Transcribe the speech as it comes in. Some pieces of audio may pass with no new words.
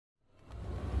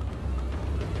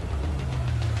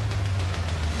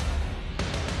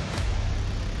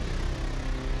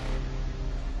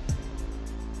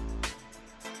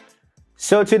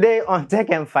So today on Tech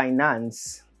and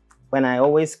Finance, when I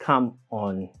always come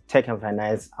on Tech and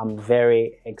Finance, I'm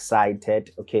very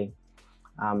excited. Okay,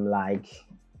 I'm like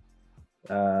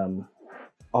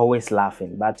always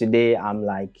laughing, but today I'm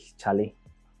like, Charlie,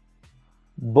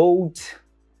 boat.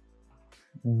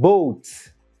 You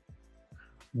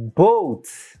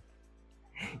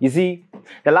see,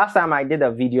 the last time I did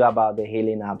a video about the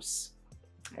hailing apps,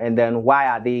 and then why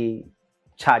are they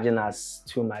charging us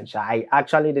too much? I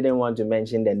actually didn't want to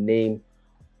mention the name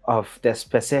of the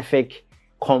specific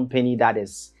company that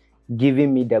is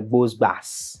giving me the boost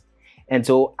bus. And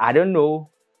so I don't know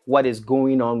what is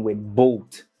going on with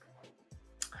Bolt.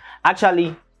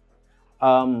 Actually,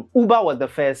 Uber was the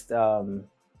first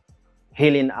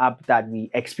hailing app that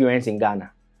we experienced in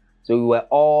Ghana. So we were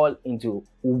all into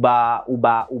Uber.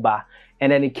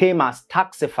 And then it came as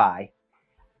Taxify.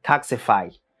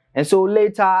 And so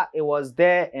later it was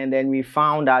there, and then we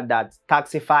found out that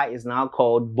Taxify is now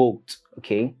called Bolt.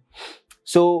 Okay.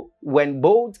 So when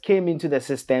Bolt came into the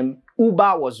system,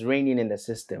 Uber was reigning in the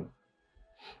system.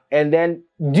 And then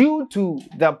due to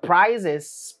the prices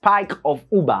spike of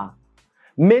Uber,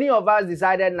 many of us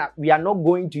decided that we are not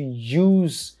going to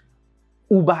use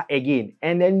Uber again.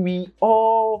 And then we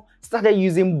all started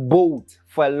using Bolt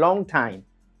for a long time.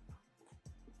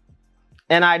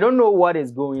 And I don't know what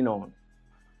is going on.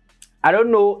 I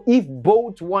don't know if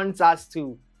Bolt wants us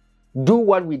to do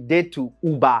what we did to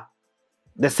Uber,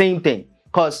 the same thing.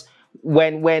 Because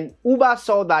when Uber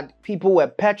saw that people were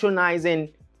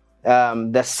patronizing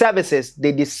the services,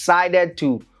 they decided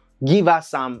to give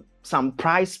us some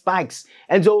price spikes.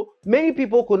 And so many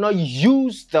people could not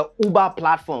use the Uber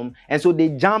platform, and so they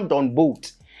jumped on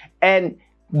Bolt. And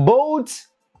Bolt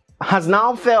has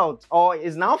now felt, or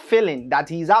is now feeling, that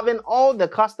he's having all the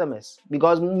customers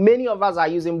because many of us are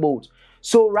using Bolt.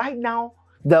 So right now,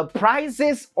 the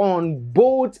prices on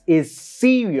Bolt is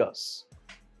serious.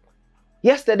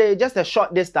 Yesterday, just a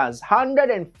short distance,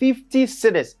 150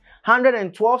 cities,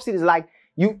 112 cities. Like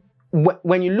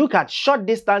when you look at short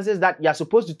distances that you're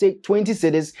supposed to take 20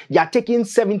 cities, you're taking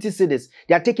 70 cities,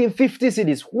 you're taking 50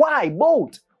 cities. Why,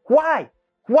 Bolt? Why?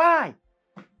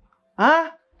 Huh?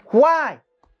 Why?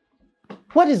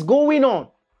 What is going on?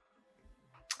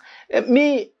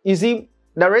 You see,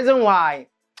 the reason why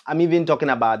I'm even talking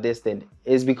about this thing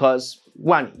is because,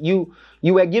 one, you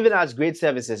were giving us great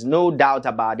services, no doubt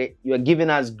about it. You are giving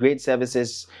us great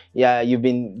services. Yeah, you've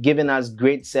been giving us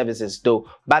great services though.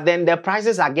 But then the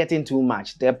prices are getting too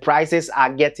much.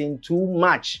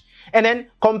 And then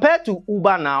compared to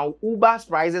Uber now, Uber's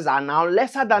prices are now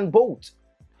lesser than Bolt.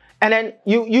 And then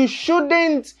you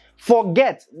shouldn't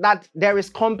forget that there is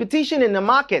competition in the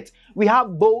market. We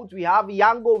have Bolt, we have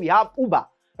Yango, we have Uber.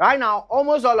 Right now,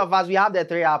 almost all of us, we have the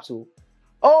three apps. Oh,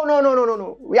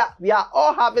 no. We are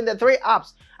all having the three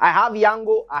apps. I have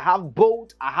Yango, I have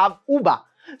Bolt, I have Uber.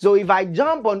 So if I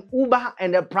jump on Uber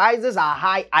and the prices are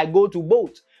high, I go to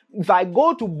Bolt. If I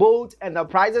go to Bolt and the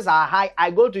prices are high,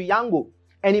 I go to Yango.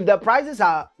 And if the prices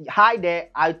are high there,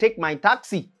 I'll take my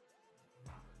taxi.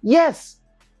 Yes,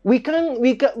 we can't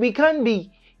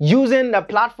be using the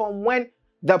platform when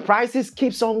the prices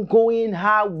keeps on going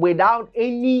high without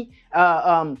any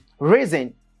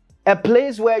reason. A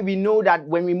place where we know that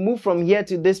when we move from here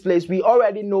to this place, we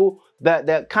already know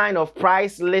the kind of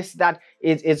price list that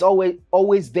it's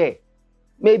always there.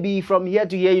 Maybe from here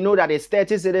to here, you know that it's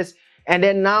 30 cities, and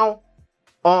then now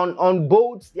on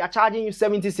Bolt, they are charging you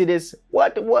 70 cities.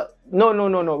 What?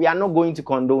 No. We are not going to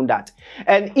condone that.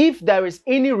 And if there is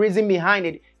any reason behind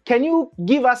it, can you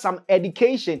give us some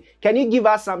education? Can you give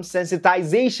us some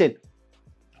sensitization?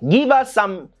 Give us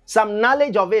some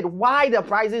knowledge of it, why the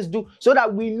prices do, so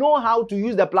that we know how to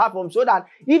use the platform, so that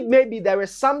if maybe there is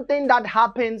something that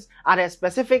happens at a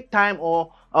specific time,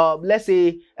 or let's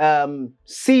say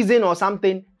season or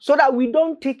something, so that we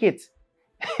don't take it.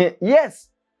 Yes,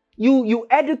 you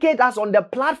educate us on the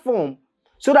platform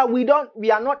so that we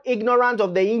are not ignorant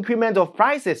of the increment of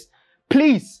prices.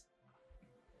 Please.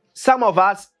 Some of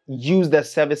us use the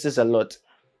services a lot.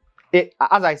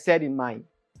 As I said in my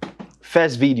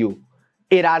first video,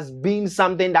 it has been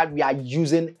something that we are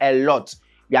using a lot.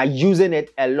 We are using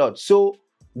it a lot. So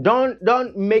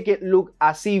don't make it look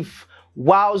as if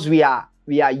whilst we are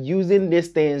using these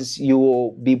things, you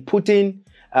will be putting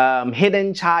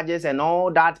hidden charges and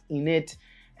all that in it,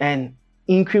 and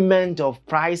increment of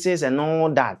prices and all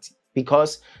that.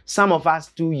 Because some of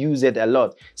us do use it a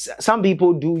lot. Some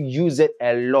people do use it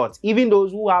a lot. Even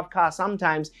those who have cars,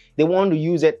 sometimes they want to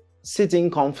use it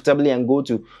sitting comfortably and go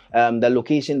to the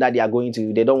location that they are going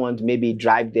to. They don't want to maybe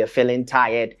drive, they're feeling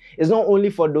tired. It's not only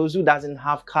for those who doesn't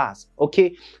have cars.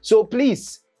 Okay, so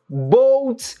please,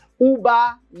 Bolt,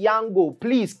 Uber, Yango,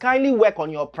 please kindly work on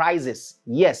your prices.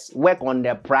 Yes, work on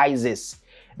the prices.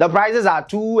 The prices are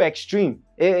too extreme.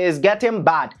 It is getting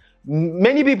bad.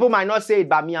 Many people might not say it,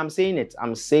 but me, I'm saying it.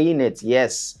 I'm saying it.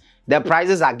 Yes, the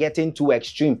prices are getting too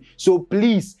extreme. So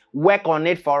please work on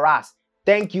it for us.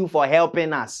 Thank you for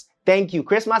helping us. Thank you.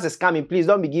 Christmas is coming. Please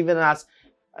don't be giving us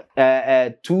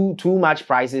too much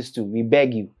prices too. We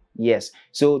beg you. Yes.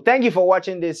 So thank you for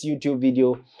watching this YouTube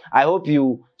video. I hope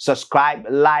you subscribe,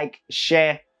 like,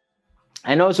 share,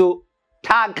 and also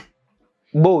tag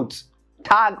both,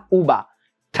 tag Uber,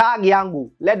 tag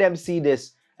Yango. Let them see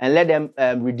this and let them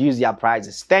reduce their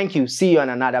prices. Thank you. See you on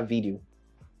another video.